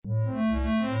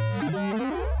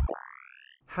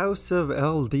House of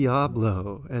El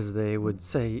Diablo, as they would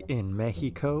say in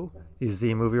Mexico, is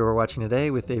the movie we're watching today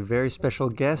with a very special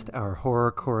guest, our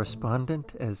horror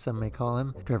correspondent, as some may call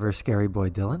him, Trevor Scary Boy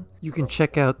Dillon. You can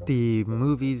check out the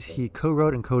movies he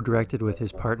co-wrote and co-directed with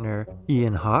his partner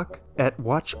Ian Hawke at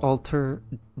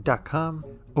watchalter.com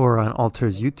or on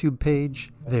Alter's YouTube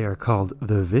page. They are called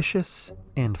The Vicious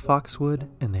and Foxwood,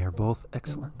 and they are both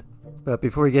excellent. But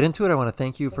before we get into it, I want to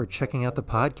thank you for checking out the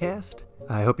podcast.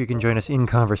 I hope you can join us in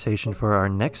conversation for our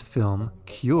next film,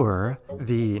 Cure,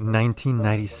 the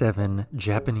 1997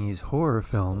 Japanese horror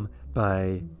film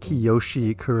by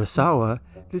Kiyoshi Kurosawa.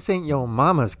 This ain't yo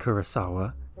mama's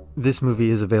Kurosawa. This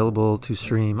movie is available to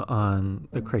stream on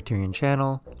the Criterion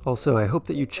Channel. Also, I hope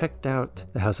that you checked out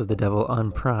The House of the Devil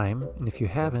on Prime, and if you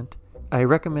haven't, I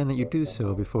recommend that you do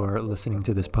so before listening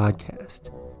to this podcast.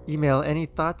 Email any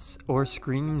thoughts or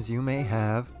screams you may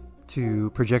have to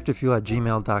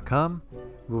projectorfuel@gmail.com.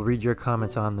 We'll read your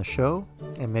comments on the show,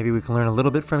 and maybe we can learn a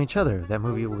little bit from each other. That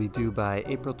movie will be due by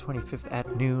April 25th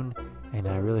at noon, and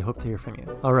I really hope to hear from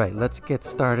you. All right, let's get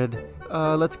started.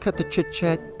 Let's cut the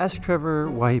chit-chat. Ask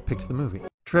Trevor why he picked the movie.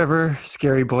 Trevor,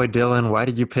 Scary Boy Dillon, why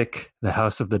did you pick The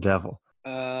House of the Devil?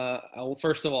 Well,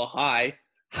 first of all, hi.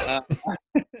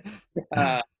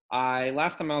 Uh,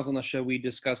 last time I was on the show, we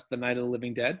discussed The Night of the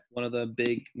Living Dead, one of the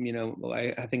big,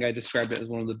 I think I described it as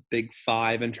one of the big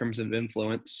five in terms of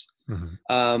influence.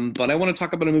 Mm-hmm. But I want to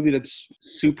talk about a movie that's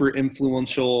super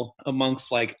influential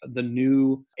amongst like the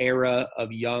new era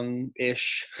of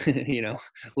young-ish,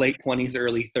 late 20s,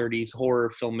 early 30s horror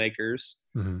filmmakers.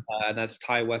 Mm-hmm. That's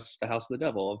Ty West's The House of the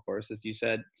Devil, of course, if you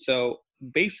said. So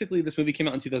basically, this movie came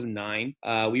out in 2009.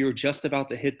 We were just about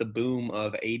to hit the boom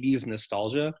of 80s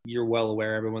nostalgia.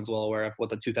 Everyone's well aware of what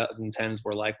the 2010s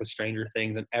were like with Stranger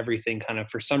Things and everything kind of,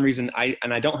 for some reason, I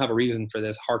don't have a reason for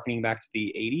this, harkening back to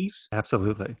the 80s.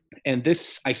 Absolutely. And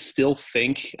this, I still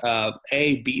think,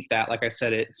 beat that. Like I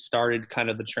said, it started kind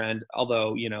of the trend,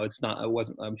 although, it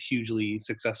wasn't a hugely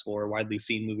successful or widely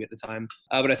seen movie at the time.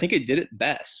 But I think it did it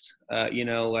best.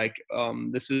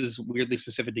 This is weirdly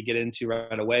specific to get into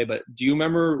right away, but do you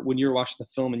remember when you were watching the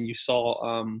film and you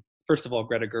saw, first of all,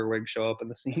 Greta Gerwig show up in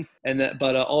the scene,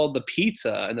 but all the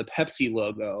pizza and the Pepsi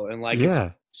logo, and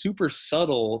it's super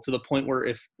subtle to the point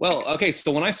where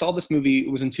so when I saw this movie, it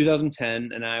was in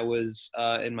 2010, and I was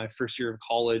in my first year of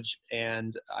college,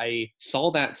 and I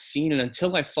saw that scene, and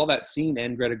until I saw that scene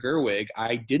and Greta Gerwig,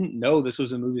 I didn't know this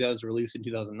was a movie that was released in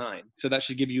 2009. So that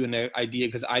should give you an idea,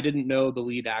 because I didn't know the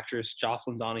lead actress,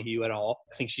 Jocelyn Donahue, at all.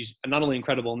 I think she's not only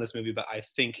incredible in this movie, but I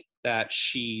think that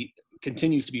she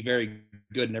continues to be very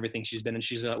good in everything she's been in.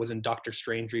 She was in Doctor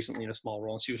Strange recently in a small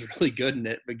role, and she was really good in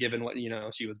it, but given what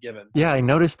she was given. Yeah, I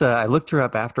noticed. I looked her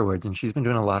up afterwards, and she's been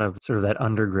doing a lot of sort of that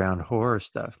underground horror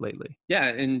stuff lately. Yeah,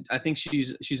 and I think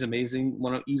she's amazing.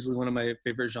 Easily one of my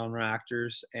favorite genre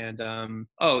actors. And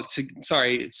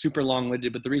sorry, it's super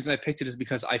long-winded, but the reason I picked it is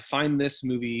because I find this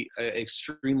movie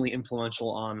extremely influential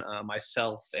on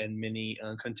myself and many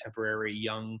contemporary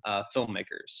young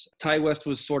filmmakers. Ty West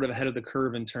was sort of ahead of the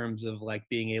curve in terms of like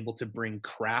being able to bring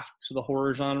craft to the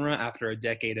horror genre after a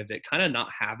decade of it kind of not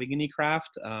having any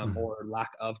craft or lack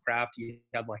of craft. You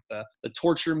had like the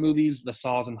torture movies, the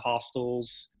Saws and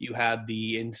Hostels. You had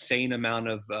the insane amount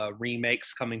of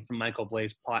remakes coming from Michael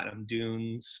Bay's Platinum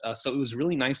Dunes. So it was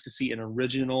really nice to see an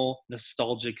original,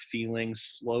 nostalgic feeling,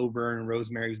 slow burn,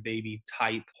 Rosemary's Baby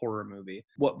type horror movie.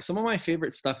 Some of my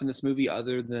favorite stuff in this movie,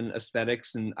 other than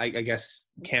aesthetics, and I guess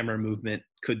camera movement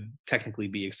could technically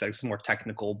be aesthetics, more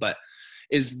technical, but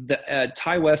is the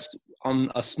Ty West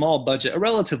on a small budget, a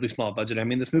relatively small budget. I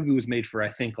mean, this movie was made for, I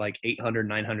think, like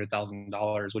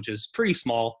 $800,000-$900,000, which is pretty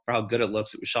small for how good it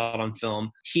looks. It was shot on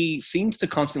film. He seems to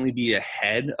constantly be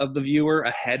ahead of the viewer,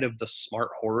 ahead of the smart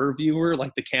horror viewer.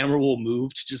 Like the camera will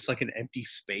move to just like an empty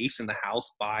space in the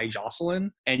house by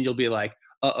Jocelyn, and you'll be like,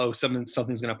 something's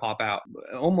going to pop out.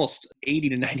 Almost 80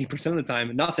 to 90% of the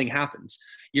time, nothing happens.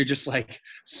 You're just like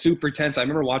super tense. I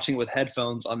remember watching it with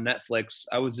headphones on Netflix.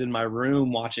 I was in my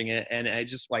room watching it, and I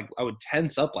just I would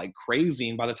tense up like crazy.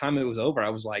 And by the time it was over, I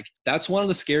was like, that's one of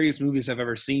the scariest movies I've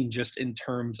ever seen, just in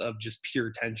terms of just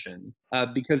pure tension.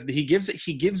 Because he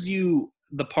gives you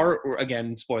the part,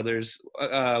 again, spoilers,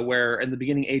 where in the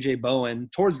beginning, AJ Bowen,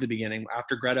 towards the beginning,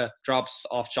 after Greta drops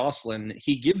off Jocelyn,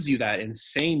 he gives you that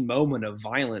insane moment of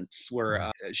violence where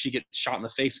she gets shot in the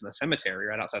face in the cemetery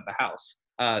right outside the house.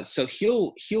 So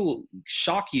he'll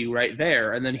shock you right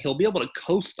there, and then he'll be able to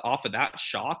coast off of that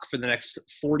shock for the next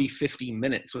 40, 50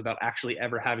 minutes without actually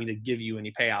ever having to give you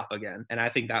any payoff again. And I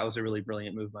think that was a really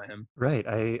brilliant move by him. Right.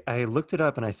 I looked it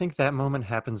up, and I think that moment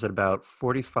happens at about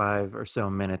 45 or so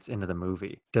minutes into the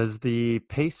movie. Does the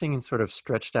pacing and sort of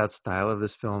stretched out style of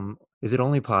this film Is it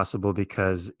only possible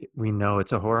because we know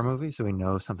it's a horror movie, so we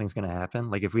know something's going to happen?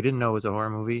 Like, if we didn't know it was a horror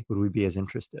movie, would we be as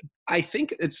interested? I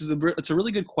think it's a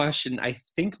really good question. I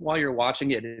think while you're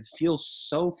watching it, it feels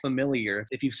so familiar.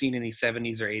 If you've seen any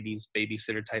 70s or 80s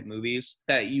babysitter type movies,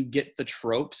 that you get the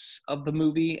tropes of the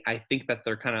movie. I think that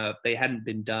they hadn't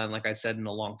been done, like I said, in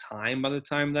a long time by the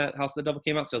time that House of the Devil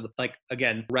came out. So like,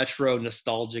 again, retro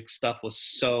nostalgic stuff was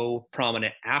so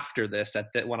prominent after this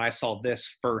that when I saw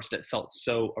this first, it felt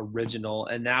so original.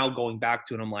 And now going back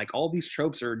to it, I'm like, all these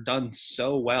tropes are done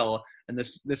so well, and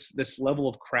this level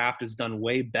of craft is done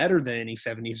way better than any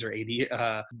 70s or 80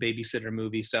 babysitter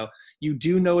movie. So you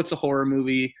do know it's a horror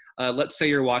movie. Let's say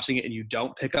you're watching it and you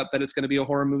don't pick up that it's going to be a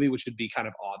horror movie, which would be kind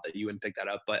of odd that you wouldn't pick that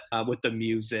up. But with the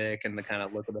music and the kind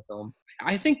of look of the film,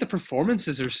 I think the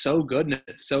performances are so good and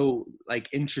it's so like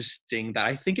interesting that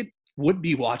I think it would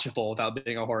be watchable without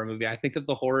being a horror movie. I think that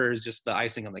the horror is just the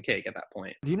icing on the cake at that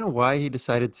point. Do you know why he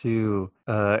decided to?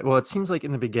 Well, it seems like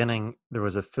in the beginning there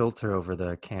was a filter over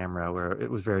the camera where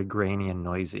it was very grainy and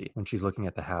noisy when she's looking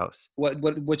at the house.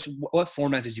 What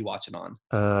format did you watch it on?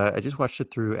 I just watched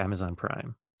it through Amazon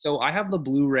Prime. So I have the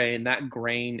Blu-ray, and that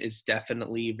grain is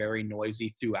definitely very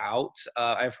noisy throughout.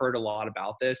 I've heard a lot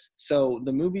about this. So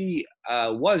the movie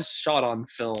was shot on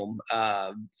film.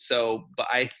 But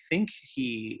I think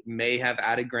he may have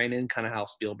added grain in, kind of how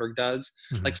Spielberg does.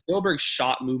 Mhm. Like Spielberg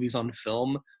shot movies on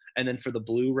film, and then for the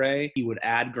Blu-ray, he would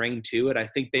add grain to it. I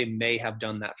think they may have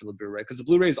done that for the Blu-ray because the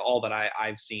Blu-ray is all that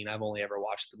I've seen. I've only ever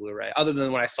watched the Blu-ray, other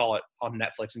than when I saw it on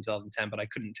Netflix in 2010, but I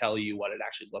couldn't tell you what it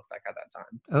actually looked like at that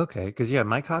time. Okay, because yeah,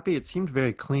 my copy it seemed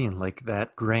very clean. Like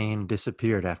that grain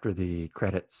disappeared after the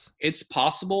credits. It's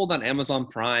possible that Amazon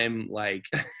Prime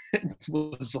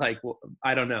was like, well,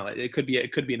 I don't know. It could be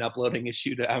an uploading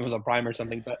issue to Amazon Prime or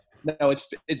something, but no,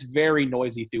 it's very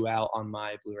noisy throughout on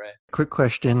my Blu-ray. Quick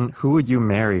question: who would you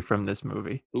marry from this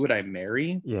movie? Who would I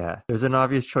marry? Yeah, there's an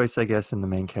obvious choice, I guess, in the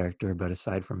main character, but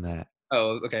aside from that,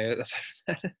 Oh, okay. Aside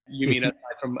from that, you if mean you,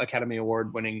 aside from Academy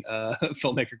Award winning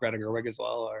filmmaker Greta Gerwig as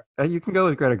well, or? you can go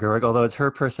with Greta Gerwig, although it's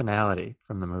her personality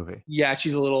from the movie. Yeah,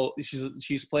 she's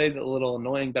played a little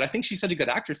annoying, but I think she's such a good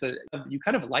actress that you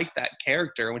kind of like that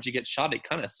character. When she gets shot, it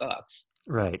kind of sucks.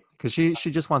 Right, because she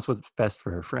just wants what's best for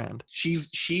her friend.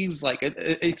 She's like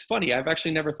it's funny. I've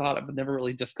never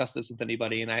really discussed this with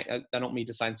anybody, and I don't mean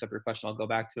to sign separate question. I'll go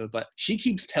back to it, but she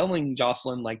keeps telling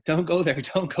Jocelyn like, "Don't go there,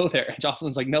 don't go there." And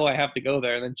Jocelyn's like, "No, I have to go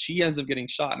there," and then she ends up getting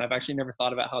shot. And I've actually never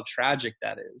thought about how tragic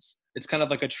that is. It's kind of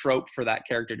like a trope for that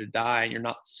character to die, and you're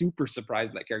not super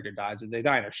surprised that character dies, and they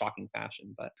die in a shocking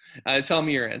fashion. But tell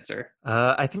me your answer.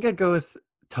 I think I'd go with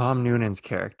Tom Noonan's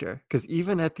character, because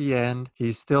even at the end,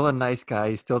 he's still a nice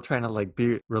guy. He's still trying to like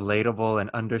be relatable and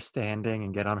understanding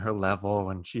and get on her level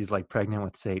when she's like pregnant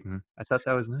with Satan. I thought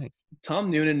that was nice.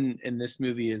 Tom Noonan in this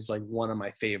movie is like one of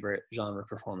my favorite genre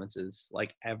performances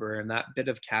like ever, and that bit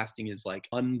of casting is like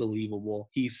unbelievable.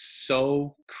 He's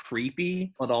so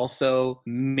creepy, but also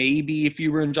maybe if you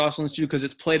were in Jocelyn's shoe, because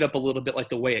it's played up a little bit like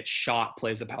the way it's shot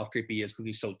plays up how creepy he is because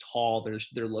he's so tall.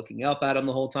 They're looking up at him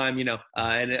the whole time, and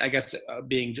I guess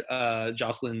being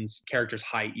Jocelyn's character's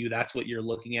height, that's what you're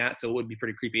looking at, so it would be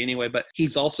pretty creepy anyway. But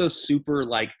he's also super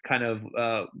like kind of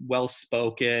well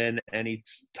spoken, and he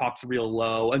talks real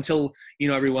low until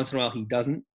every once in a while he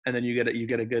doesn't, and then you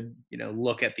get a good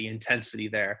look at the intensity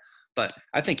there. But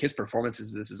I think his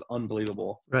performances in this is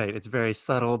unbelievable. Right, it's very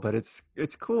subtle, but it's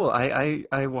cool. I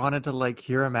wanted to like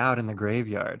hear him out in the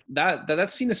graveyard.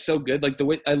 That scene is so good. Like the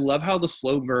way I love how the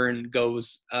slow burn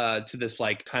goes to this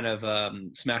like kind of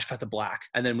smash cut to black,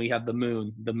 and then we have the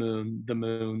moon,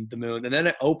 and then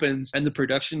it opens, and the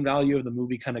production value of the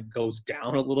movie kind of goes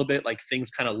down a little bit. Like things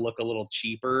kind of look a little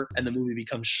cheaper, and the movie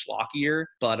becomes schlockier.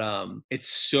 But it's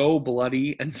so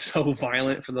bloody and so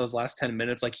violent for those last 10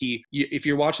 minutes. Like if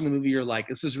you're watching the movie, you're like,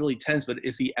 this is really tense, but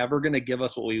is he ever going to give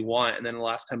us what we want? And then the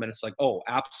last 10 minutes, like, oh,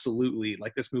 absolutely.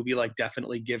 Like this movie, like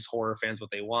definitely gives horror fans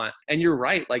what they want. And you're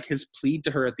right. Like his plead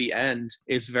to her at the end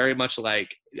is very much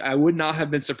like, I would not have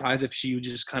been surprised if she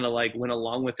just kind of like went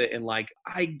along with it and like,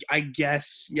 I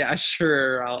guess, yeah,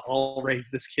 sure. I'll raise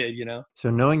this kid,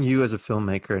 So knowing you as a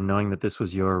filmmaker and knowing that this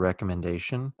was your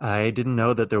recommendation, I didn't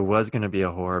know that there was going to be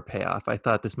a horror payoff. I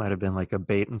thought this might have been like a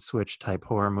bait and switch type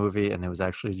horror movie, and there was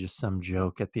actually just some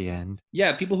joke at the end.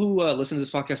 Yeah, people who listen to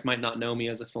this podcast might not know me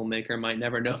as a filmmaker, might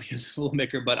never know me as a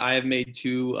filmmaker, but I have made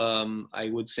two, I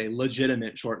would say,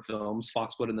 legitimate short films,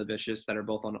 Foxwood and The Vicious, that are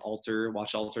both on Alter,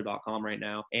 watchalter.com right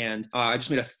now. And I just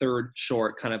made a third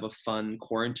short, kind of a fun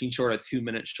quarantine short, a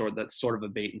 2-minute short that's sort of a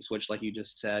bait and switch, like you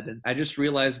just said. And I just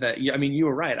realized that, yeah, I mean, you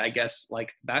were right. I guess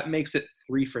like that makes it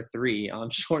 3 for 3 on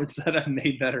shorts that I've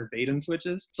made that are bait and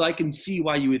switches. So I can see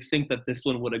why you would think that this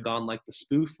one would have gone like the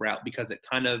spoof route, because it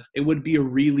would be a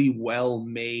really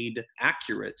well-made,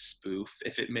 accurate spoof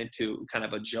if it meant to kind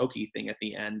of a jokey thing at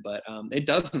the end, but it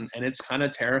doesn't, and it's kind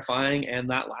of terrifying. And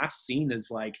that last scene is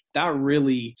like, that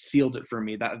really sealed it for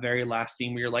me. That very last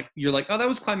scene where you're like, oh, that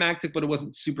was climactic, but it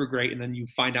wasn't super great, and then you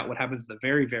find out what happens at the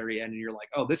very, very end, and you're like,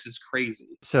 oh, this is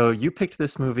crazy. So you picked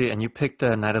this movie, and you picked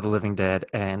Night of the Living Dead,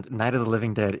 and Night of the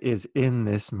Living Dead is in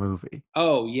this movie.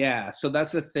 Oh yeah, so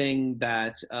that's a thing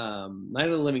that Night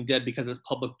of the Living Dead, because it's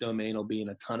public domain, will be in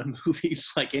a ton of movies.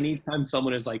 Like anytime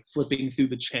someone is like flipping through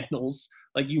the channels,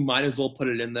 like you might as well put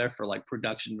it in there for like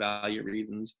production value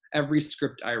reasons. Every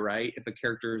script I write, if a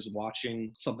character is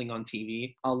watching something on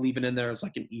TV, I'll leave it in there as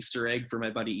like an Easter egg for my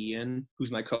buddy Ian,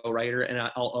 who's my co-writer, and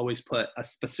I'll always put a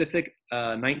specific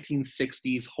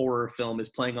 1960s horror film is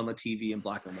playing on the TV in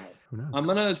black and white. I'm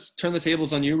gonna turn the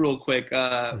tables on you real quick.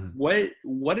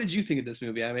 What did you think of this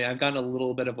movie? I mean, I've gotten a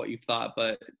little bit of what you thought,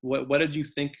 but what did you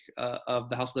think of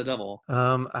The House of the Devil?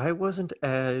 I wasn't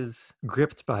as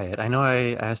gripped by it. I know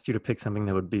I asked you to pick something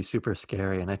that would be super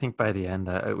scary, and I think by the end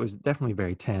it was definitely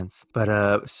very tense.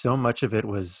 But so much of it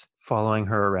was following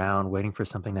her around, waiting for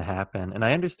something to happen. And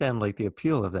I understand like the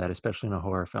appeal of that, especially in a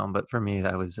horror film. But for me,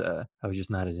 I was just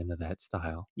not as into that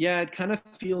style. Yeah, it kind of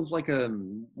feels like a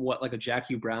Jack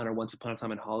Hugh Brown or Once Upon a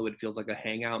Time in Hollywood feels like a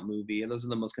hangout movie, and those are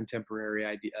the most contemporary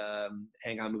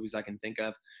hangout movies I can think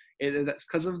of. That's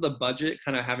because of the budget,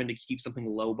 kind of having to keep something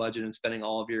low budget and spending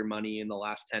all of your money in the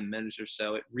last 10 minutes or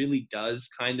so. It really does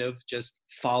kind of just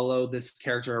follow this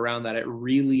character around that it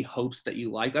really hopes that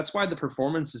you like. That's why the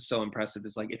performance is so impressive.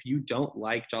 Is like, if you don't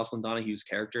like Jocelyn Donahue's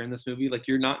character in this movie, like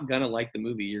you're not gonna like the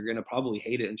movie. You're gonna probably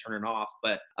hate it and turn it off.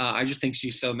 But I just think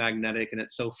she's so magnetic and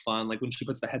it's so fun. Like when she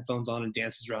puts the headphones on and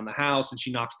dances around the house and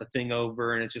she knocks the thing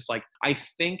over, and it's just like, I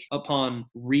think upon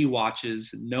rewatches,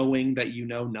 knowing that you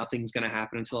know nothing's gonna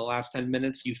happen until the last 10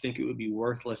 minutes, you think it would be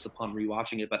worthless upon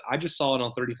rewatching it. But I just saw it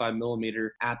on 35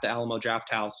 millimeter at the Alamo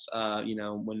Draft House,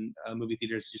 when movie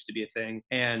theaters used to be a thing.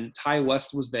 And Ty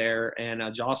West was there and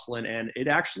Jocelyn, and it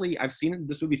actually, I've seen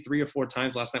this movie 3 or 4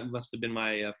 times. Last night must have been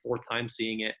my 4th time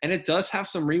seeing it. And it does have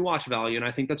some rewatch value, and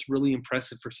I think that's really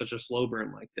impressive for such a slow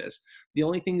burn like this. The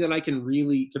only thing that I can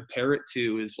really compare it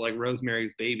to is like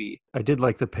Rosemary's Baby. I did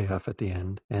like the payoff at the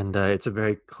end, and it's a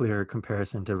very clear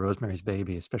comparison to Rosemary's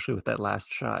Baby, especially with that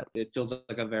last shot. It feels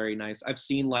like a very nice, I've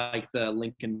seen like the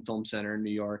Lincoln Film Center in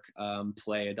New York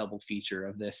play a double feature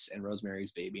of this and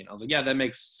Rosemary's Baby, and I was like, yeah, that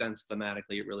makes sense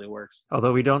thematically. It really works.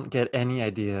 Although we don't get any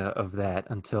idea of that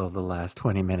until the last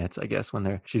 20 minutes, I guess,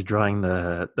 when she's drawing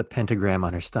the pentagram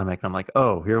on her stomach, and I'm like,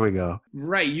 oh, here we go.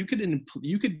 Right, you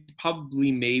could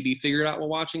probably maybe figure it out while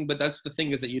watching, but that's the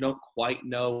thing, is that you don't quite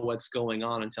know what's going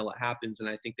on until it happens, and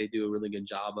I think they do a really good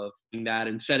job of doing that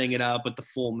and setting it up with the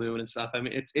full moon and stuff. I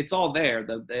mean, it's all there.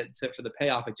 For the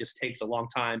payoff, it just takes a long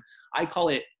time. I call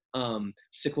it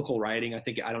cyclical writing. I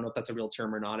don't know if that's a real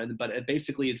term or not, but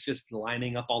basically it's just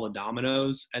lining up all the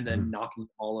dominoes and then knocking them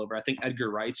all over. I think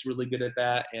Edgar Wright's really good at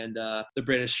that, and the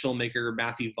British filmmaker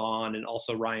Matthew Vaughn and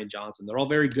also Rian Johnson, they're all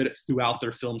very good at throughout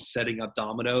their films setting up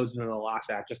dominoes, and in the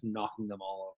last act just knocking them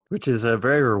all over, which is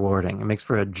very rewarding. It makes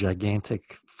for a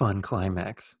gigantic fun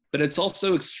climax. But it's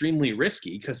also extremely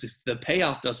risky, because if the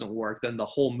payoff doesn't work, then the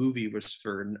whole movie was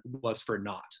for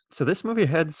naught. So this movie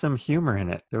had some humor in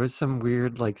it. There was some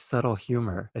weird, like, subtle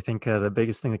humor. I think the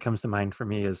biggest thing that comes to mind for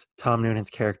me is Tom Noonan's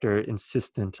character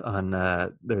insistent on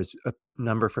there's a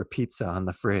number for pizza on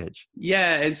the fridge.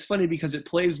 Yeah, it's funny because it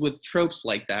plays with tropes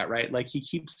like that, right? Like he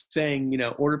keeps saying,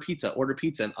 order pizza,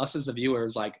 and us as the viewer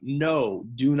is like, no,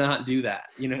 do not do that.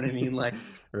 You know what I mean? Like,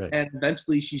 right. And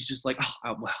eventually she's just like,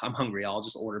 oh, I'm hungry, I'll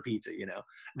just order pizza,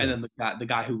 And then the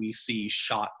guy who we see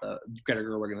shot the Greta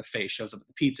Gerwig in the face shows up at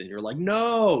the pizza, and you're like,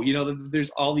 no,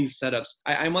 there's all these setups.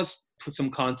 I must put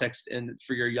some context in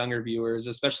for your younger viewers,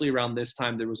 especially around this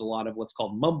time. There was a lot of what's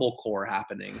called mumblecore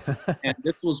happening, and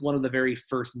this was one of the very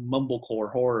first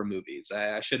mumblecore horror movies.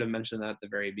 I should have mentioned that at the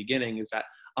very beginning, is that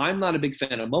I'm not a big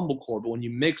fan of mumblecore, but when you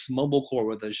mix mumblecore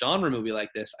with a genre movie like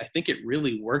this, I think it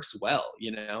really works well.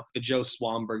 The Joe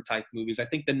Swanberg type movies. I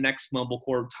think the next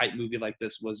mumblecore type movie like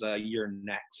this was You're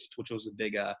Next, which was a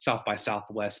big South by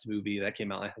Southwest movie that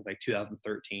came out, I think, like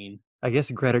 2013. I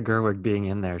guess Greta Gerwig being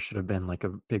in there should have been like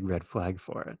a big red flag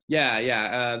for it. Yeah,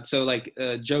 yeah. So like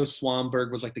Joe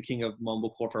Swanberg was like the king of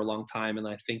mumblecore for a long time, and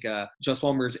I think Joe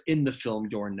Swanberg is in the film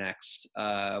You're Next,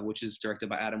 which is directed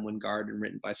by Adam Wingard and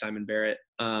written by Simon Barrett.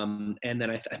 And then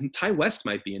I think Ty West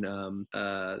might be in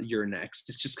You're Next.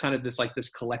 It's just kind of this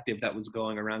collective that was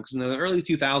going around, because in the early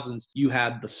 2000s you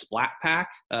had the Splat Pack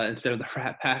instead of the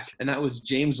Rat Pack, and that was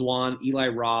James Wan, Eli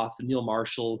Roth, Neil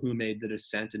Marshall, who made The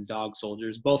Descent and Dog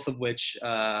Soldiers, both of which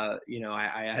I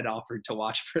had offered to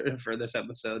watch for this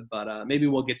episode, but maybe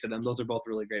we'll get to them. Those are both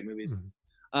really great movies.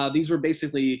 These were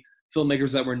basically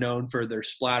filmmakers that were known for their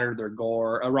splatter, their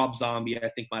gore. Rob Zombie, I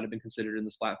think, might have been considered in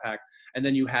the Splat Pack. And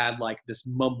then you had like this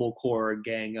mumblecore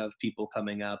gang of people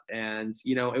coming up. And,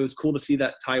 it was cool to see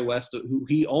that Ty West, who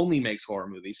he only makes horror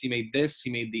movies. He made this, he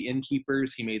made The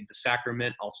Innkeepers, he made The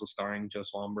Sacrament, also starring Joe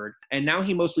Swanberg. And now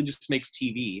he mostly just makes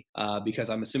TV because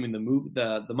I'm assuming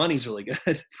the money's really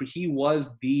good. He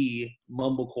was the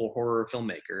mumblecore horror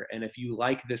filmmaker. And if you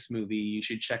like this movie, you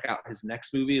should check out his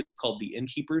next movie. It's called The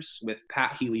Innkeepers with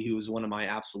Pat Healy, who was one of my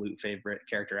absolute favorite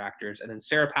character actors, and then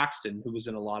Sarah Paxton, who was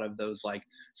in a lot of those like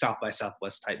South by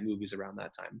Southwest type movies around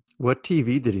that time. What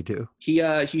TV did he do? He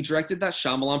directed that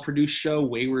Shyamalan produced show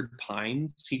Wayward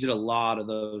Pines. He did a lot of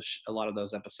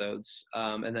those episodes,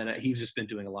 and then he's just been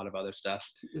doing a lot of other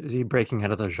stuff. Is he breaking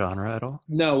out of the genre at all?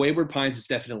 No, Wayward Pines is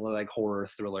definitely like horror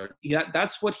thriller. Yeah,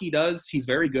 that's what he does. He's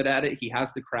very good at it. He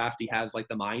has the craft. He has like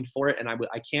the mind for it, and I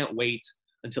can't wait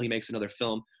until he makes another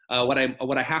film. What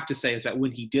I have to say is that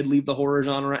when he did leave the horror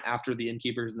genre after The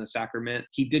Innkeepers and The Sacrament,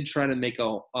 he did try to make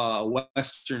a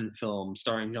Western film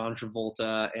starring John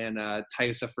Travolta and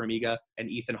Taissa Farmiga and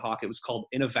Ethan Hawke. It was called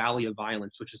In a Valley of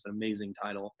Violence, which is an amazing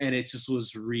title. And it just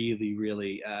was really,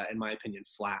 really, in my opinion,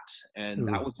 flat. And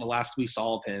that was the last we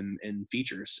saw of him in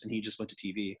features, and he just went to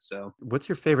TV. So what's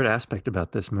your favorite aspect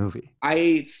about this movie?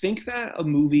 I think that a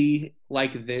movie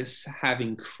like this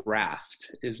having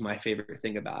craft is my favorite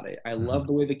thing about it. I love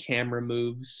the way the camera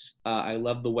moves. I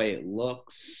love the way it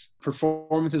looks.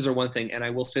 Performances are one thing, and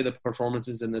I will say the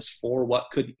performances in this, for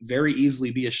what could very easily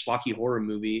be a schlocky horror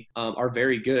movie, are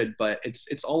very good, but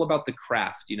it's all about the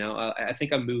craft. I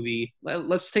think a movie,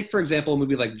 let's take for example a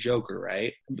movie like Joker,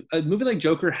 right? A movie like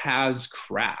Joker has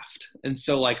craft, and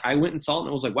so like I went and saw it and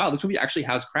I was like, wow, this movie actually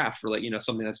has craft for like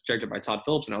something that's directed by Todd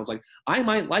Phillips, and I was like, I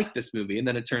might like this movie, and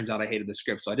then it turns out I hated the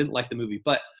script, so I didn't like the movie.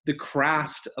 But the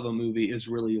craft of a movie is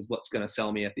what's going to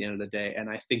sell me at the end of the day,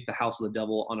 and I think The House of the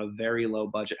Devil, on a very low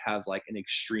budget, has like an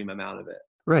extreme amount of it.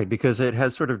 Right, because it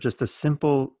has sort of just a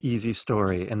simple, easy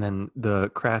story, and then the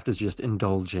craft is just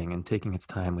indulging and taking its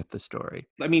time with the story.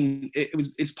 I mean,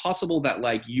 it's possible that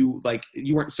you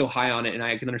weren't so high on it, and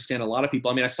I can understand a lot of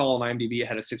people. I mean, I saw on IMDb it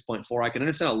had a 6.4. I can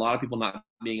understand a lot of people not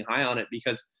being high on it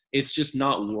because it's just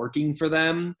not working for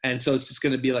them, and so it's just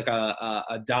going to be like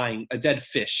a dead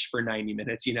fish for 90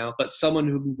 minutes, but someone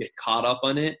who can get caught up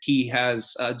on it. He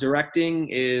has directing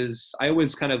is, I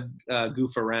always kind of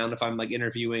goof around if I'm like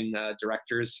interviewing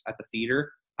directors at the theater.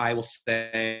 I will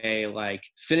say, like,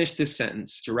 finish this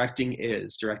sentence. Directing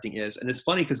is. And it's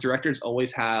funny because directors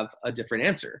always have a different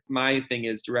answer. My thing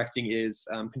is directing is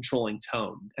controlling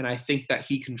tone. And I think that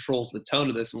he controls the tone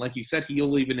of this. And like you said,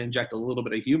 he'll even inject a little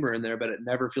bit of humor in there, but it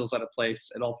never feels out of place.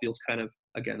 It all feels kind of,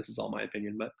 again, this is all my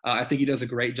opinion, but I think he does a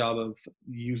great job of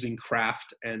using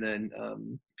craft and then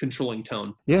controlling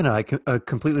tone. Yeah, no, I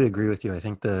completely agree with you. I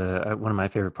think one of my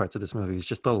favorite parts of this movie is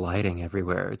just the lighting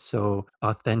everywhere. It's so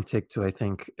authentic to, I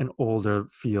think, an older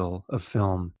feel of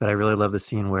film. But I really love the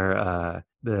scene where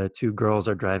the two girls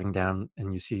are driving down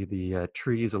and you see the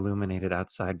trees illuminated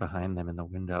outside behind them in the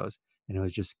windows. And it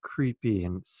was just creepy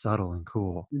and subtle and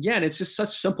cool. Yeah, and it's just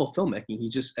such simple filmmaking. He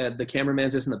just, the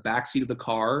cameraman's just in the backseat of the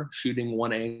car, shooting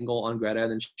one angle on Greta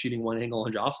and then shooting one angle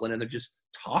on Jocelyn, and they're just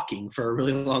talking for a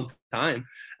really long time.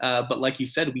 But like you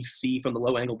said, we see from the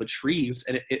low angle the trees,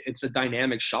 and it's a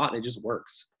dynamic shot, and it just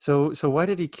works. So why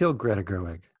did he kill Greta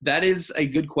Gerwig? That is a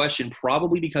good question.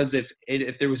 Probably because if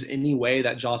there was any way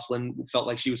that Jocelyn felt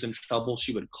like she was in trouble,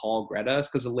 she would call Greta.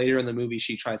 Because later in the movie,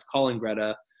 she tries calling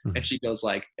Greta, and she goes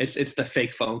like, it's the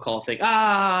fake phone call thing.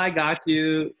 I got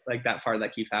you. Like that part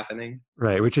that keeps happening.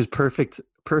 Right, which is perfect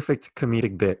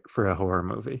comedic bit for a horror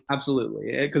movie.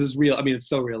 Absolutely, because it's real. I mean, it's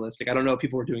so realistic. I don't know if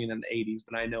people were doing it in the 80s,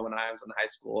 but I know when I was in high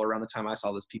school, around the time I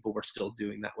saw this, people were still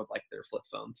doing that with like their flip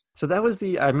phones. So that was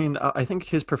I think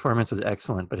his performance was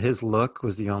excellent, but his look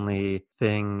was the only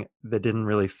thing that didn't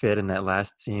really fit in that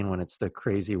last scene when it's the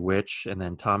crazy witch and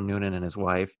then Tom Noonan and his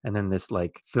wife, and then this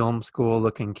like film school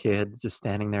looking kid just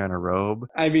standing there in a robe.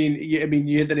 I mean,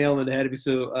 you hit the nail on the head.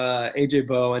 So AJ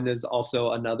Bowen is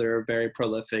also another very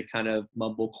prolific kind of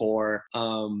mumblecore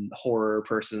horror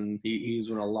person. He's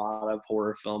in a lot of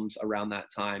horror films around that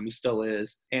time. He still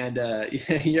is. And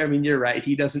yeah, I mean, you're right.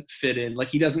 He doesn't fit in. Like,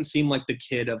 he doesn't seem like the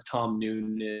kid of Tom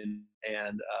Noonan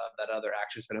and that other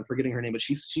actress that I'm forgetting her name, but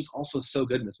she's also so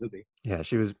good in this movie. Yeah,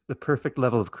 she was the perfect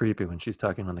level of creepy when she's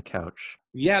talking on the couch.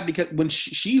 Yeah, because when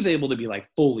she's able to be like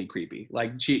fully creepy,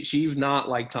 like she's not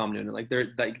like Tom Noonan. Like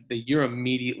you're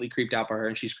immediately creeped out by her,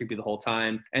 and she's creepy the whole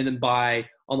time. And then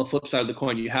on the flip side of the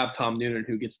coin, you have Tom Noonan,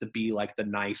 who gets to be like the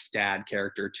nice dad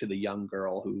character to the young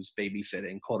girl who's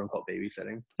babysitting, quote unquote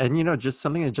babysitting. And just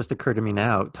something that just occurred to me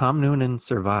now: Tom Noonan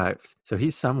survives, so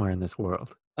he's somewhere in this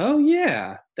world. Oh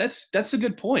yeah, that's a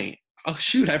good point. Oh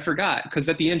shoot, I forgot, because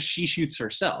at the end she shoots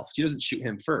herself. She doesn't shoot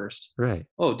him first. Right.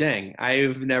 Oh dang,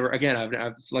 I've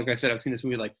like I said, I've seen this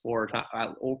movie like 4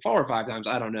 or 5 times.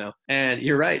 I don't know. And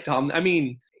you're right, Tom. I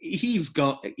mean, he's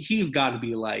got to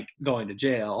be like going to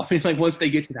jail. I mean, like once they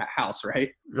get to that house,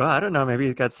 right? Well, I don't know. Maybe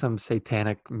he's got some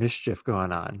satanic mischief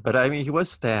going on. But I mean, he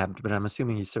was stabbed, but I'm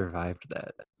assuming he survived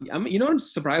that. I'm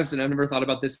surprised, and I've never thought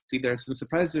about this either. I'm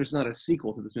surprised there's not a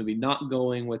sequel to this movie, not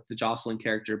going with the Jocelyn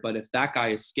character, but if that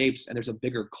guy escapes and there's a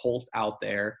bigger cult out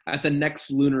there at the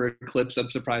next lunar eclipse,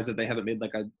 I'm surprised that they haven't made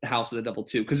like a House of the Devil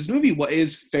 2, because this movie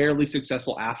is fairly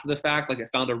successful after the fact. Like, it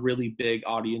found a really big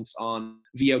audience on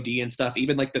VOD and stuff.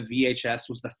 Even like the VHS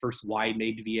was the first wide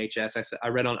made VHS. I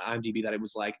read on IMDb that it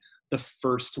was like the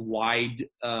first wide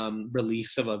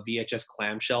release of a VHS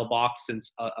clamshell box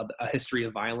since a History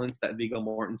of Violence, that Viggo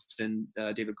Mortensen,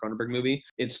 David Cronenberg movie.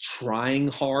 It's trying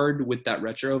hard with that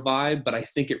retro vibe, but I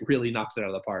think it really knocks it out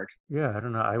of the park. Yeah, I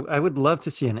don't know. I would love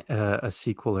to see a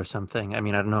sequel or something. I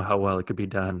mean, I don't know how well it could be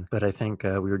done, but I think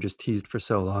we were just teased for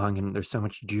so long, and there's so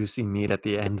much juicy meat at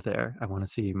the end there. I want to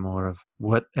see more of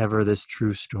whatever this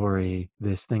true story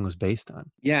this thing was based on.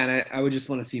 Yeah, and I would just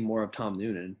want to see more of Tom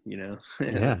Noonan,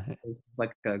 Yeah. It's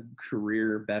like a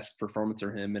career best performance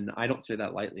for him, and I don't say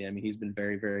that lightly. I mean, he's been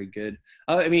very, very good.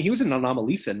 I mean, he was in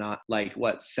Anomalisa not like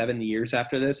 7 years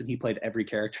after this, and he played every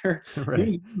character. Right.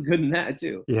 He was good in that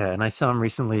too. Yeah, and I saw him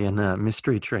recently in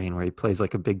Mystery Train, where he plays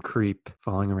like a big creep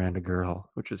following around a girl,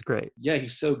 which is great. Yeah,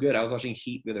 he's so good. I was watching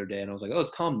Heat the other day, and I was like, oh,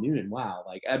 it's Tom Noonan. Wow.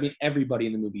 Like, I mean, everybody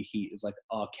in the movie Heat is like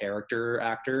a character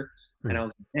actor. Right. And I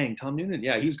was like, dang, Tom Noonan.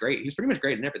 Yeah, he's great. He's pretty much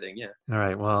great in everything. Yeah. All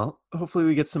right. Well, hopefully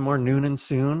we get some more Noonan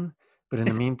soon. But in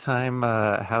the meantime,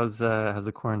 how's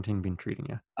the quarantine been treating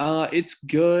you? It's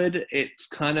good. It's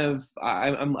kind of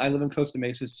I live in Costa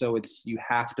Mesa, so you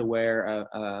have to wear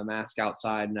a mask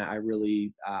outside, and I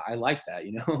really I like that.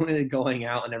 Going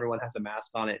out and everyone has a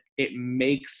mask on. It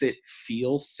makes it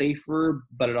feel safer,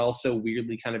 but it also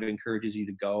weirdly kind of encourages you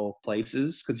to go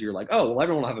places, because you're like, oh well,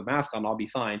 everyone will have a mask on, I'll be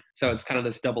fine. So it's kind of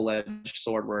this double-edged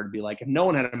sword where it'd be like, if no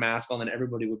one had a mask on, then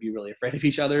everybody would be really afraid of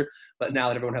each other. But now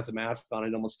that everyone has a mask on,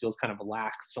 it almost feels kind of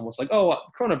relaxed. It's almost like, oh,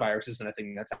 coronavirus isn't a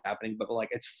thing that's happening, but like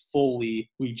it's fully,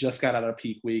 we just got out of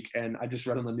peak week, and I just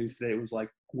read on the news today, it was like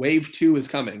wave 2 is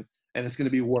coming and it's going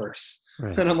to be worse.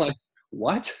 Right. And I'm like,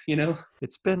 what?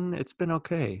 It's been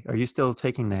okay. Are you still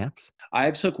taking naps?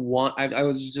 I've took one. I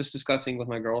was just discussing with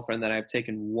my girlfriend that I've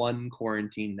taken one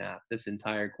quarantine nap this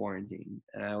entire quarantine,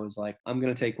 and I was like, I'm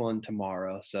gonna take one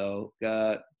tomorrow. So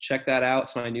check that out.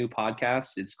 It's my new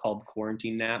podcast. It's called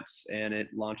Quarantine Naps, and it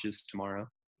launches tomorrow.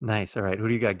 Nice. All right. Who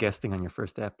do you got guesting on your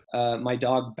first ep? My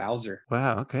dog, Bowser.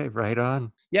 Wow. Okay. Right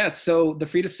on. Yeah. So the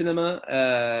Frida Cinema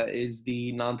is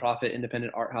the nonprofit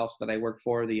independent art house that I work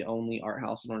for, the only art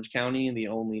house in Orange County and the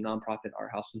only nonprofit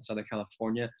art house in Southern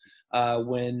California.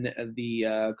 When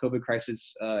the COVID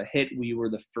crisis hit, we were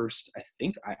the first, I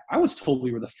think, I was told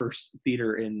we were the first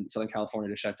theater in Southern California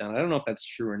to shut down. I don't know if that's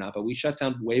true or not, but we shut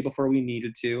down way before we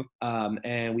needed to.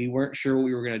 And we weren't sure what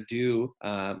we were going to do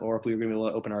or if we were going to be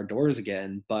able to open our doors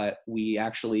again. But we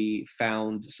actually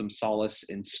found some solace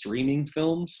in streaming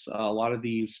films. A lot of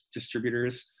these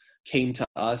distributors came to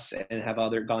us and have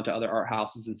gone to other art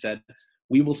houses and said,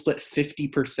 we will split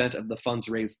 50% of the funds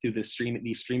raised through these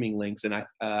streaming links. And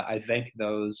I thank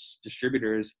those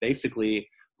distributors basically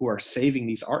who are saving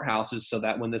these art houses so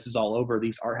that when this is all over,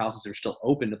 these art houses are still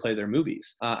open to play their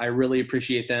movies. I really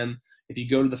appreciate them. If you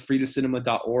go to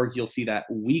thefridacinema.org, you'll see that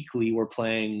weekly we're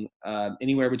playing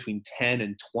anywhere between 10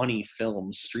 and 20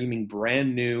 films, streaming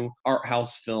brand new art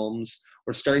house films.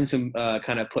 We're starting to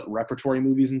kind of put repertory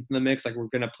movies into the mix. Like we're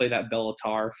going to play that Béla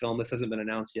Tarr film. This hasn't been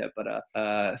announced yet,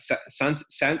 but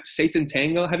Satan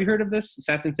Tango. Have you heard of this?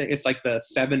 Satan Tango. It's like the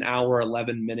 7-hour,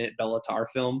 11-minute Béla Tarr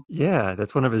film. Yeah,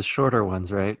 that's one of his shorter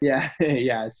ones, right? Yeah,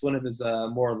 yeah. It's one of his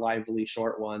more lively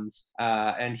short ones.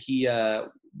 And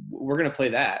we're going to play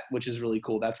that, which is really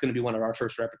cool. That's going to be one of our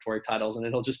first repertory titles, and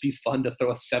it'll just be fun to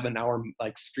throw a 7-hour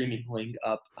like streaming link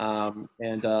up.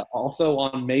 And also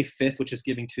on May 5th, which is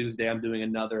Giving Tuesday, I'm doing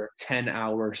another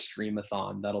 10-hour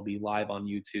streamathon that'll be live on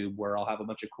YouTube, where I'll have a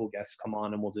bunch of cool guests come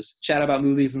on and we'll just chat about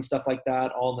movies and stuff like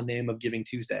that, all in the name of Giving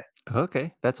Tuesday.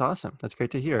 Okay, that's awesome. That's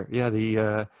great to hear. Yeah,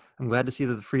 I'm glad to see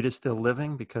that the Frida's still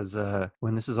living, because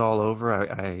when this is all over,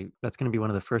 I that's going to be one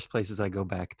of the first places I go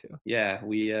back to. Yeah,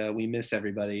 we miss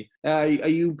everybody. Are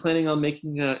you planning on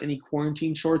making any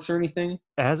quarantine shorts or anything?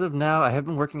 As of now, I have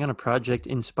been working on a project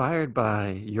inspired by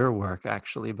your work,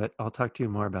 actually, but I'll talk to you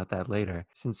more about that later.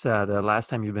 Since the last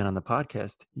time you've been on the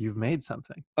podcast, you've made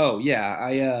something. Oh yeah,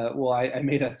 I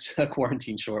made a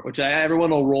quarantine short, which everyone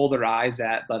will roll their eyes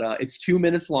at, but it's 2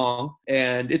 minutes long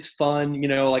and it's fun. You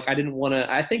know, like I didn't want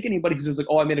to. I think anybody who's just like,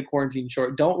 oh, I made a quarantine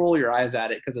short, don't roll your eyes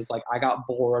at it, because it's like I got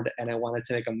bored and I wanted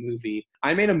to make a movie.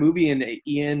 I made a movie, and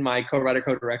Ian, my co-writer,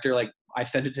 co-director, like I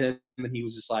sent it to him and he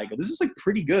was just like, this is like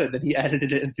pretty good. Then he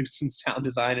edited it and threw some sound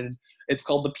design, and it's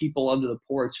called The People Under the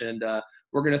Porch. And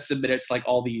we're going to submit it to like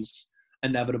all these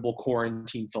inevitable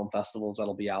quarantine film festivals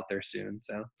that'll be out there soon.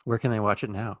 So where can they watch it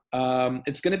now?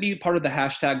 It's going to be part of the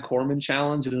hashtag Corman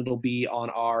Challenge, and it'll be on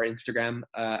our Instagram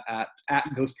at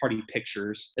Ghost Party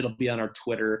Pictures. It'll be on our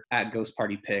Twitter at Ghost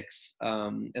Party Pics.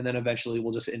 And then eventually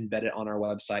we'll just embed it on our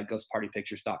website,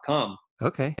 ghostpartypictures.com.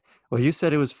 Okay. Well, you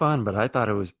said it was fun, but I thought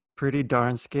it was pretty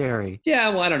darn scary. Yeah,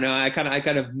 well, I don't know.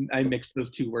 I mixed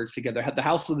those two words together. The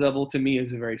House of the Devil to me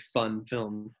is a very fun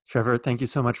film. Trevor, thank you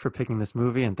so much for picking this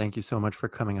movie, and thank you so much for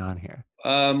coming on here.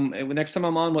 Next time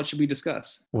I'm on, what should we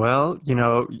discuss? Well, if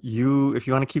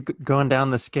you want to keep going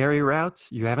down the scary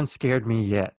routes, you haven't scared me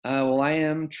yet. Well, I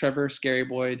am Trevor Scary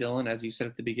Boy Dillon, as you said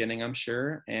at the beginning, I'm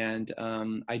sure. And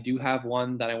I do have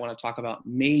one that I want to talk about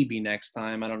maybe next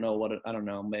time. I don't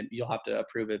know. Maybe you'll have to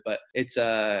approve it, but it's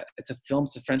a film.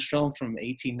 It's a French film from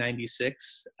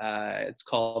 1896. It's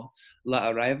called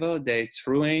L'arrivée de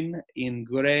Truands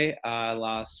inaugure à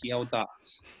la ciudad.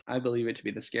 I believe it to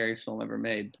be the scariest film ever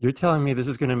made. You're telling me this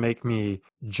is going to make me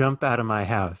jump out of my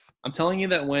house? I'm telling you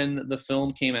that when the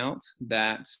film came out,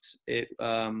 that it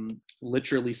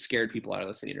literally scared people out of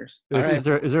the theaters. Is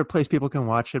there a place people can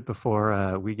watch it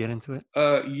before we get into it?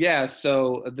 Yeah,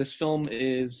 so this film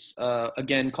is,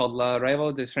 again, called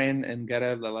L'arrivée de Truands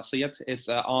inaugure à la ciudad. It's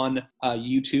on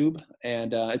YouTube,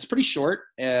 and it's pretty short,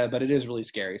 but it is really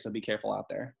scary, so be careful out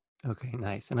there. Okay,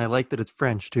 nice. And I like that it's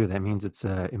French, too. That means it's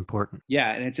important.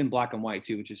 Yeah, and it's in black and white,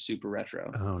 too, which is super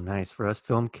retro. Oh, nice. For us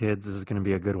film kids, this is going to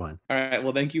be a good one. All right,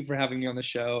 well, thank you for having me on the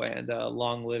show, and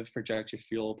long live Projector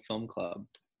Fuel Film Club.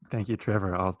 Thank you,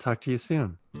 Trevor. I'll talk to you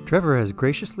soon. Trevor has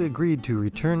graciously agreed to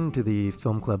return to the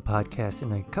Film Club podcast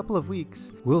in a couple of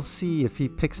weeks. We'll see if he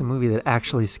picks a movie that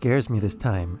actually scares me this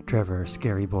time, Trevor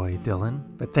Scary Boy Dillon.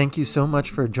 But thank you so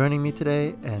much for joining me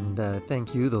today, and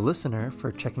thank you, the listener,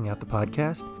 for checking out the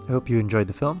podcast. I hope you enjoyed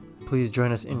the film. Please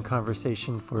join us in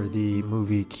conversation for the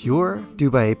movie Cure,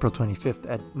 due by April 25th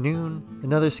at noon.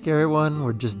 Another scary one.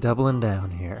 We're just doubling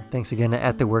down here. Thanks again to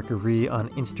 @theworkery on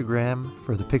Instagram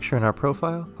for the picture in our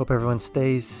profile. Hope everyone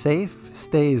stays safe,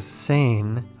 stays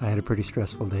sane. I had a pretty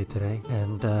stressful day today,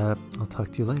 and I'll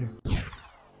talk to you later.